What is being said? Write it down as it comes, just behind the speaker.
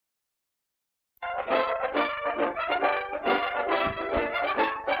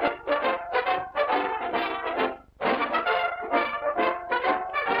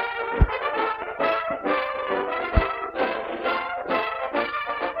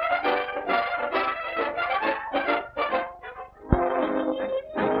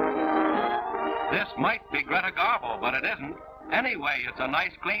Greta Garbo, but it isn't. Anyway, it's a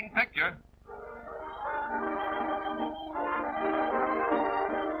nice, clean picture.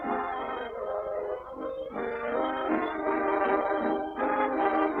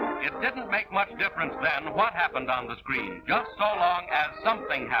 It didn't make much difference then what happened on the screen, just so long as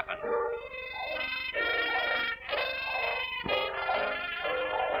something happened.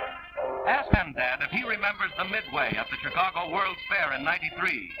 Ask Dad if he remembers the Midway at the Chicago World's Fair in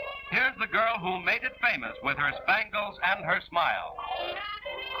 '93. Here's the girl who made it famous with her spangles and her smile.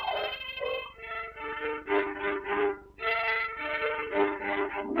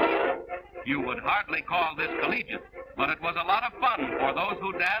 You would hardly call this collegiate, but it was a lot of fun for those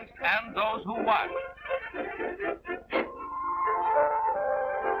who danced and those who watched.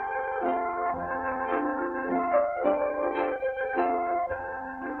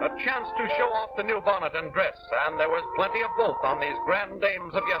 A chance to show off the new bonnet and dress, and there was plenty of both on these grand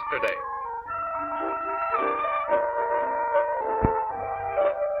dames of yesterday.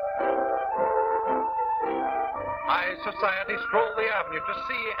 High society strolled the avenue to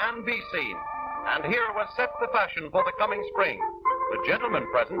see and be seen, and here was set the fashion for the coming spring. The gentlemen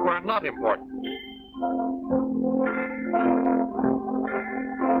present were not important.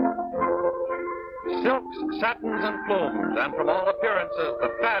 Silks, satins, and plumes, and from all appearances, the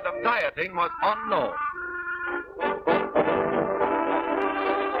fad of dieting was unknown.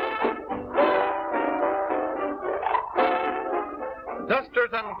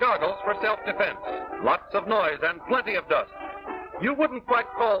 Dusters and goggles for self-defense. Lots of noise and plenty of dust. You wouldn't quite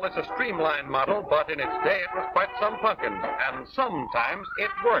call this a streamlined model, but in its day it was quite some punkin', and sometimes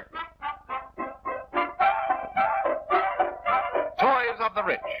it worked. Toys of the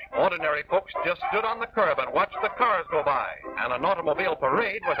rich. Ordinary folks just stood on the curb and watched the cars go by, and an automobile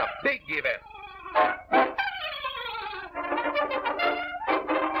parade was a big event.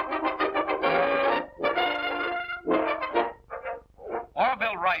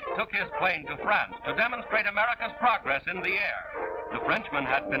 Orville Wright took his plane to France to demonstrate America's progress in the air. The Frenchman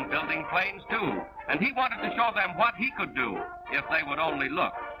had been building planes too, and he wanted to show them what he could do if they would only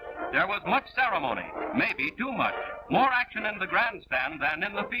look. There was much ceremony, maybe too much. More action in the grandstand than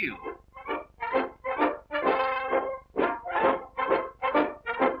in the field.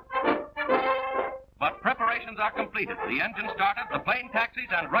 But preparations are completed. The engine started, the plane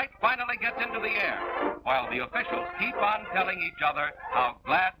taxis, and Wright finally gets into the air, while the officials keep on telling each other how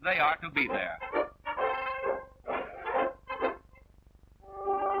glad they are to be there.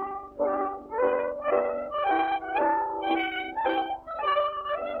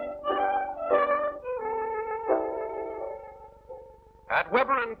 At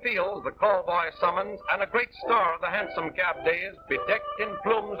Weber and Fields, the call boy summons, and a great star of the hansom cab days, bedecked in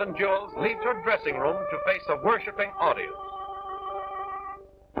plumes and jewels, leaves her dressing room to face a worshiping audience.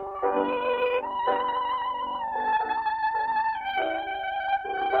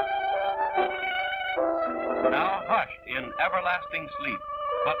 Now hushed in everlasting sleep,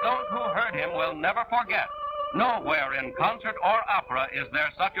 but those who heard him will never forget. Nowhere in concert or opera is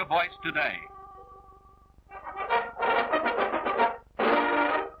there such a voice today.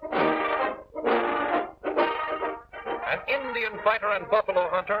 An Indian fighter and buffalo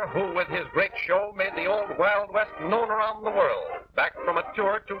hunter who, with his great show, made the old Wild West known around the world, back from a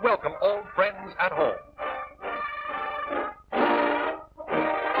tour to welcome old friends at home.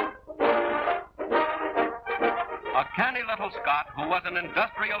 A canny little Scot who was an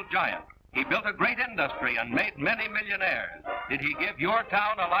industrial giant. He built a great industry and made many millionaires. Did he give your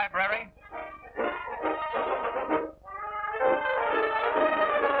town a library?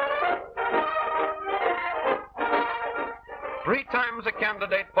 Three times a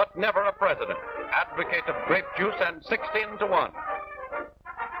candidate, but never a president. Advocate of grape juice and 16 to 1.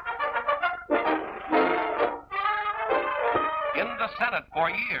 In the Senate for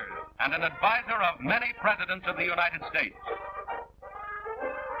years, and an advisor of many presidents of the United States.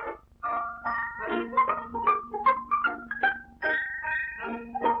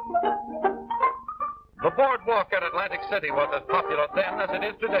 The boardwalk at Atlantic City was as popular then as it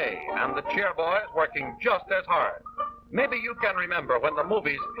is today, and the chairboys working just as hard. Maybe you can remember when the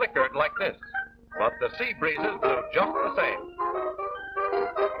movies flickered like this, but the sea breezes blew just the same.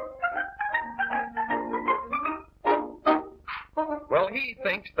 Well, he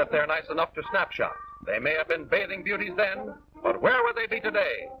thinks that they're nice enough to snapshot. They may have been bathing beauties then, but where would they be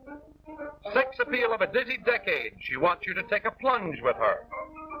today? Sex appeal of a dizzy decade. She wants you to take a plunge with her.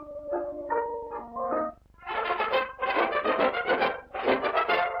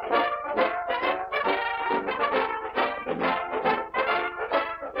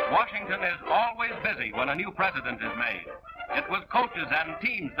 Washington is always busy when a new president is made. It was coaches and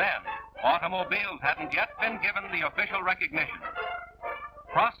teams then. Automobiles hadn't yet been given the official recognition.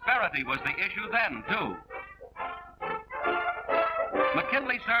 Prosperity was the issue then, too.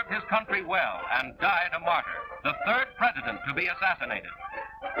 McKinley served his country well and died a martyr, the third president to be assassinated.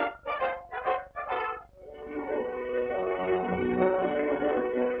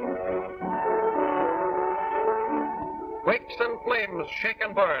 Quakes and flames shake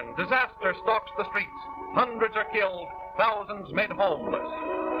and burn. Disaster stalks the streets. Hundreds are killed, thousands made homeless.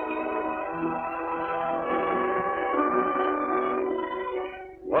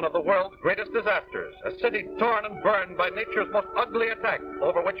 One of the world's greatest disasters, a city torn and burned by nature's most ugly attack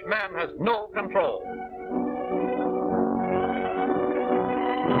over which man has no control.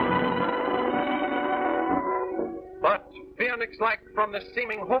 But, phoenix-like from this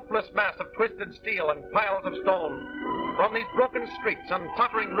seeming hopeless mass of twisted steel and piles of stone, from these broken streets and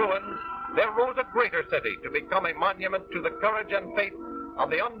tottering ruins, there rose a greater city to become a monument to the courage and faith of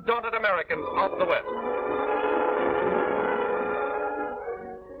the undaunted Americans of the West.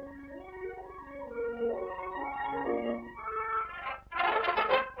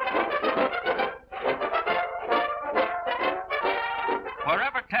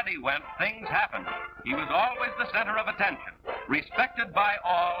 Wherever Teddy went, things happened. He was always the center of attention, respected by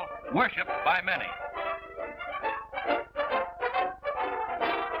all, worshipped by many.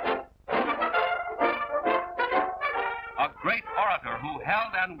 A great orator who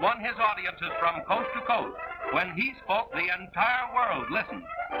held and won his audiences from coast to coast. When he spoke, the entire world listened.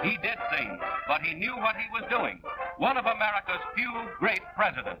 He did things, but he knew what he was doing. One of America's few great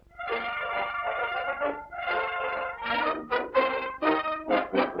presidents.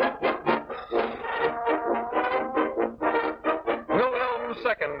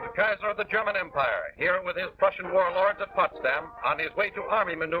 Kaiser of the German Empire, here with his Prussian warlords at Potsdam, on his way to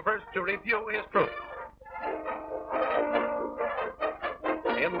army maneuvers to review his troops.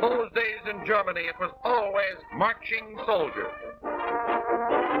 In those days in Germany, it was always marching soldiers.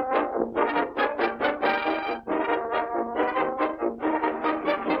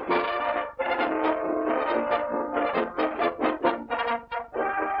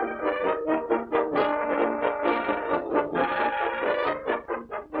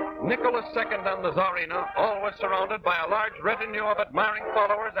 Nicholas II and the Tsarina, always surrounded by a large retinue of admiring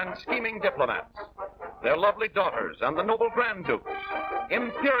followers and scheming diplomats. Their lovely daughters and the noble Grand Dukes.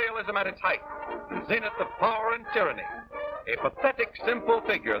 Imperialism at its height, the zenith of power and tyranny. A pathetic, simple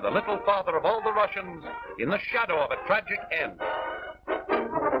figure, the little father of all the Russians, in the shadow of a tragic end.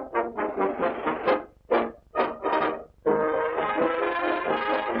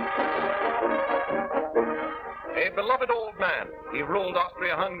 A beloved old man, he ruled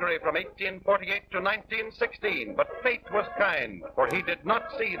Austria-Hungary from 1848 to 1916, but fate was kind, for he did not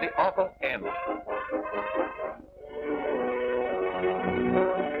see the awful end.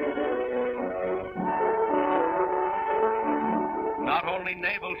 Not only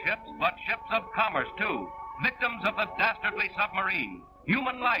naval ships, but ships of commerce, too. Victims of the dastardly submarine.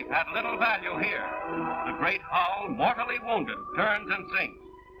 Human life had little value here. The great hull, mortally wounded, turns and sinks,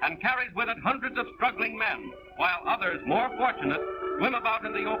 and carries with it hundreds of struggling men, while others, more fortunate, swim about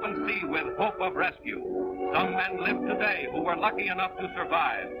in the open sea with hope of rescue. Some men live today who were lucky enough to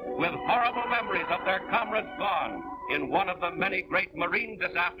survive, with horrible memories of their comrades gone in one of the many great marine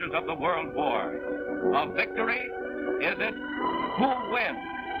disasters of the World War. A victory? Is it? Who wins?